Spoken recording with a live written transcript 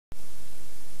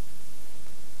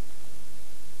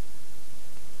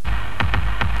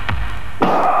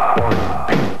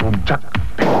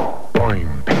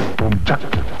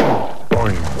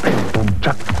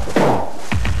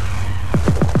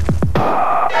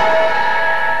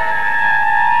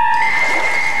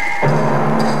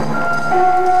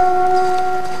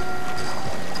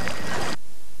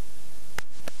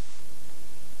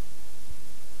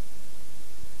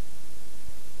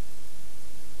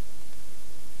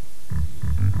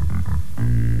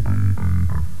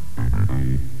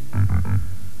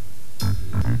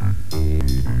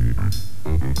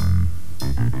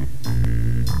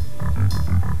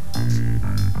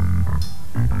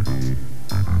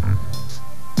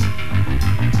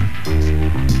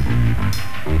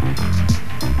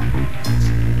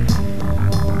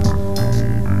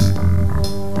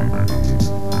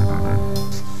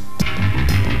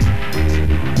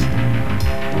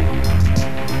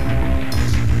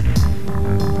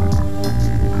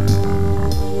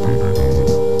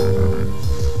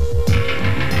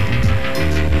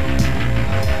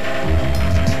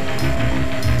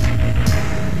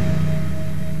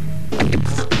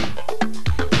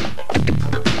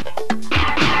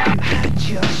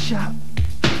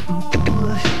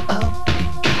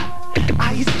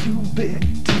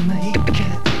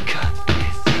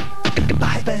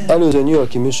Előző New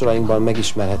York-i műsorainkban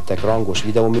megismerhettek rangos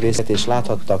videóművészet és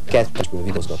láthattak kettősből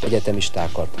videózgató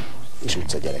egyetemistákat és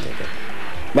utcagyerekeket.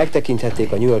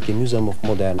 Megtekinthették a New York-i Museum of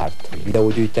Modern Art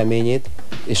videógyűjteményét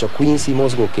és a Quincy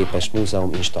mozgóképes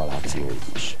múzeum installációit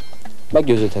is.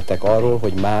 Meggyőződhettek arról,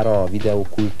 hogy mára a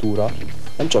videókultúra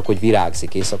nem csak hogy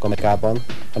virágzik Észak-Amerikában,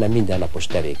 hanem mindennapos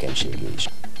tevékenységé is.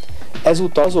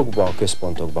 Ezúttal azokba a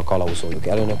központokba kalauzoljuk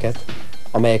el önöket,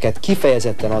 amelyeket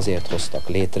kifejezetten azért hoztak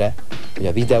létre, hogy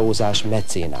a videózás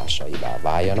mecénásaivá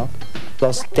váljanak,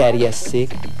 azaz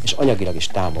terjesszék és anyagilag is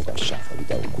támogassák a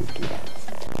videókultúrát.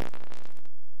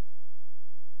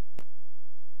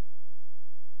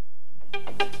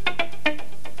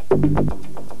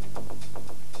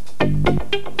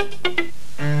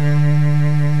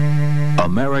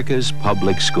 America's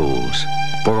public schools,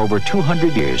 for over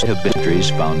 200 years, have been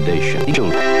history's foundation,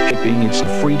 shaping its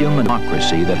freedom and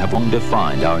democracy that have long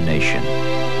defined our nation.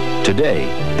 Today,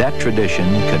 that tradition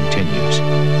continues.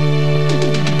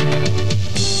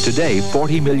 Today,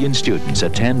 40 million students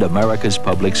attend America's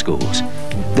public schools.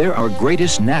 They're our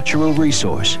greatest natural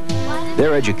resource.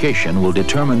 Their education will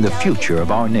determine the future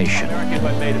of our nation.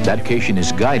 That education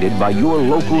is guided by your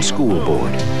local school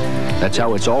board. That's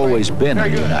how it's always been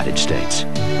in the United States.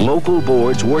 Local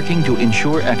boards working to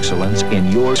ensure excellence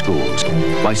in your schools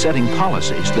by setting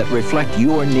policies that reflect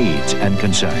your needs and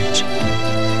concerns.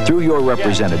 Through your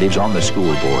representatives on the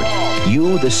school board,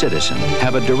 you, the citizen,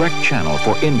 have a direct channel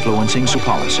for influencing school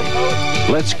policy.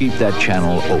 Let's keep that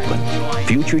channel open.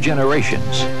 Future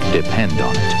generations depend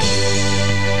on it.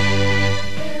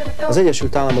 Az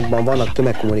Egyesült Államokban vannak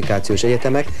tömegkommunikációs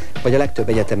egyetemek, vagy a legtöbb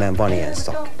egyetemen van ilyen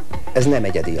szak. Ez nem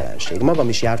egyedi jelenség. Magam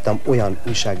is jártam olyan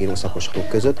újságíró szakosok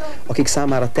között, akik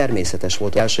számára természetes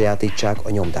volt, hogy elsajátítsák a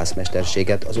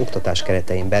nyomdászmesterséget az oktatás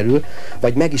keretein belül,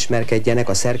 vagy megismerkedjenek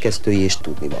a szerkesztői és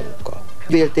tudnivalókkal.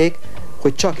 Vélték,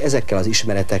 hogy csak ezekkel az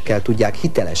ismeretekkel tudják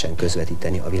hitelesen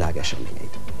közvetíteni a világ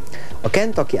eseményeit. A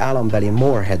Kentucky állambeli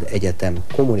Morehead Egyetem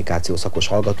kommunikáció szakos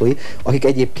hallgatói, akik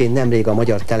egyébként nemrég a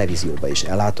magyar televízióba is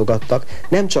ellátogattak,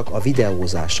 nem csak a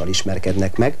videózással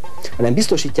ismerkednek meg, hanem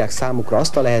biztosítják számukra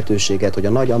azt a lehetőséget, hogy a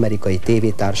nagy amerikai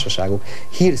tévétársaságok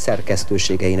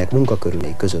hírszerkesztőségeinek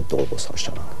munkakörülményei között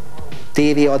dolgozhassanak.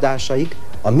 Tévéadásaik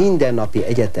a mindennapi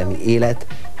egyetemi élet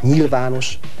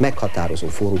nyilvános, meghatározó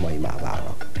fórumaimá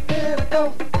válnak.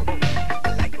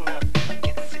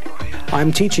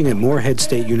 I'm teaching at Morehead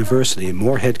State University in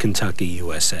Morehead, Kentucky,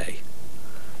 USA.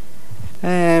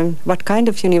 What kind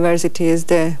of university is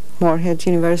the Morehead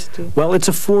University? Well, it's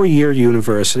a 4-year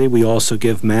university. We also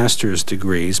give master's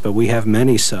degrees, but we have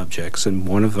many subjects, and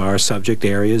one of our subject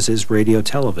areas is radio,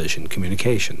 television,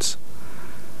 communications.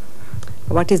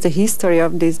 What is the history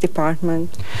of this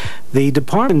department? The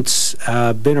department's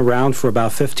been around for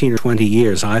about 15 or 20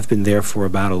 years. I've been there for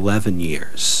about 11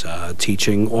 years,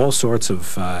 teaching all sorts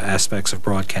of aspects of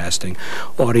broadcasting,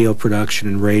 audio production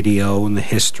and radio, and the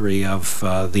history of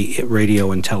the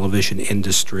radio and television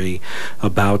industry,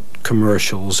 about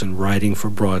commercials and writing for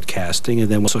broadcasting, and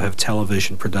then we also have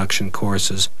television production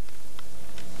courses.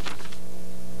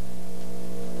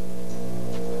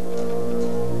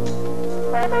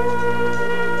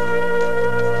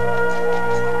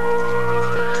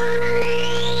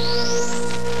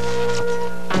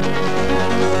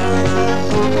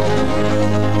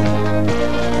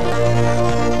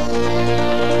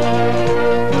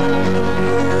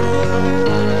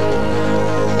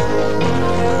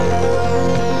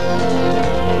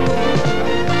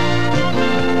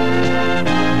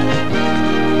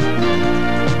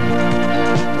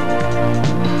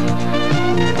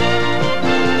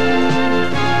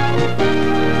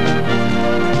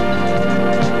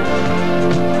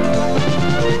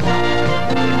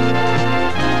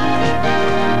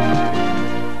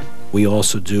 We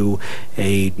also do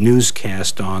a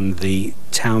newscast on the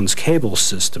town's cable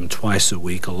system twice a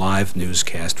week, a live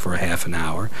newscast for a half an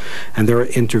hour. And there are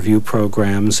interview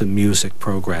programs and music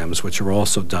programs which are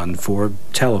also done for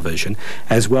television,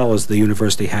 as well as the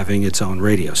university having its own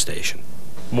radio station.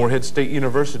 Morehead State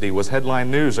University was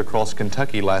headline news across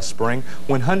Kentucky last spring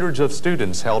when hundreds of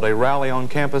students held a rally on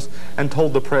campus and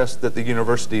told the press that the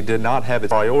university did not have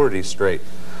its priorities straight.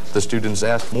 The students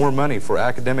asked more money for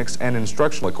academics and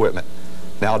instructional equipment.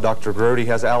 Now Dr. Grody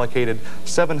has allocated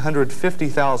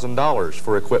 $750,000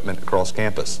 for equipment across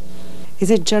campus.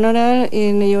 Is it general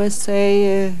in the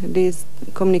USA, this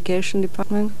communication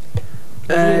department of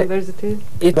the university?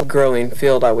 It's a growing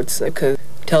field, I would say, because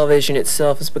television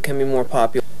itself is becoming more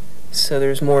popular. So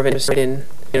there's more of an interest in,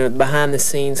 behind the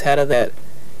scenes, how to that,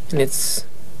 and it's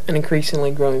an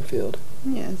increasingly growing field.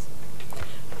 Yes.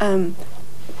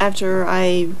 After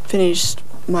I finished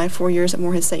my 4 years at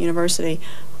Morehead State University,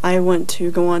 I want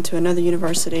to go on to another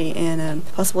university and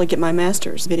possibly get my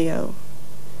master's video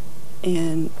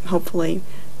and hopefully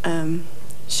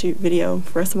shoot video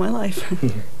for the rest of my life.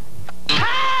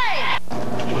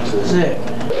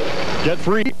 Get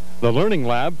free. The Learning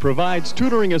Lab provides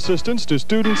tutoring assistance to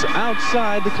students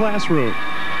outside the classroom.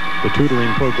 The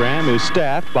tutoring program is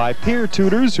staffed by peer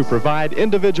tutors who provide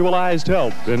individualized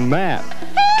help in math,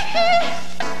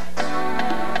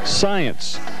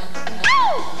 science,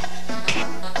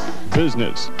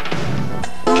 business,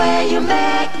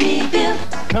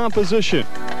 composition,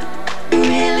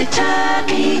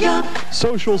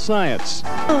 social science,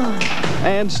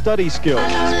 and study skills.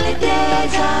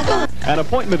 An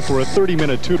appointment for a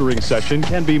 30-minute tutoring session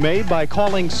can be made by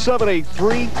calling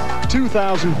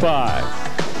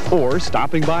 783-2005 or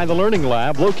stopping by the Learning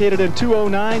Lab located in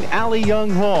 209 Alley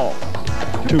Young Hall.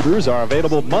 Tutors are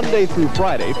available Monday through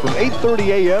Friday from 8:30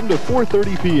 a.m. to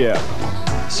 4:30 p.m.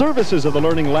 Services of the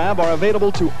Learning Lab are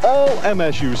available to all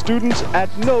MSU students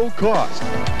at no cost.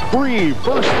 Free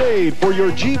first aid for your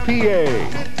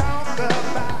GPA.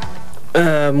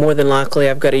 More than likely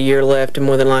I've got a year left, and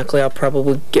more than likely I'll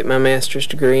probably get my master's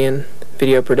degree in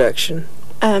video production.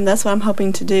 That's what I'm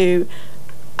hoping to do.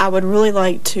 I would really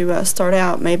like to start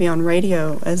out maybe on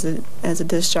radio as a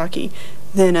disc jockey,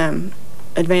 then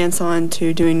advance on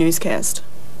to doing newscast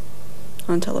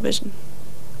on television.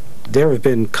 There have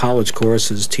been college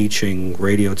courses teaching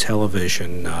radio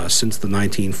television since the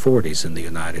 1940s in the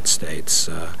United States.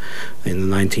 In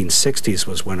the 1960s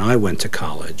was when I went to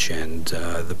college, and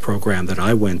the program that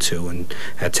I went to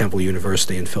at Temple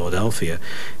University in Philadelphia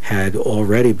had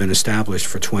already been established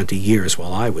for 20 years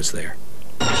while I was there.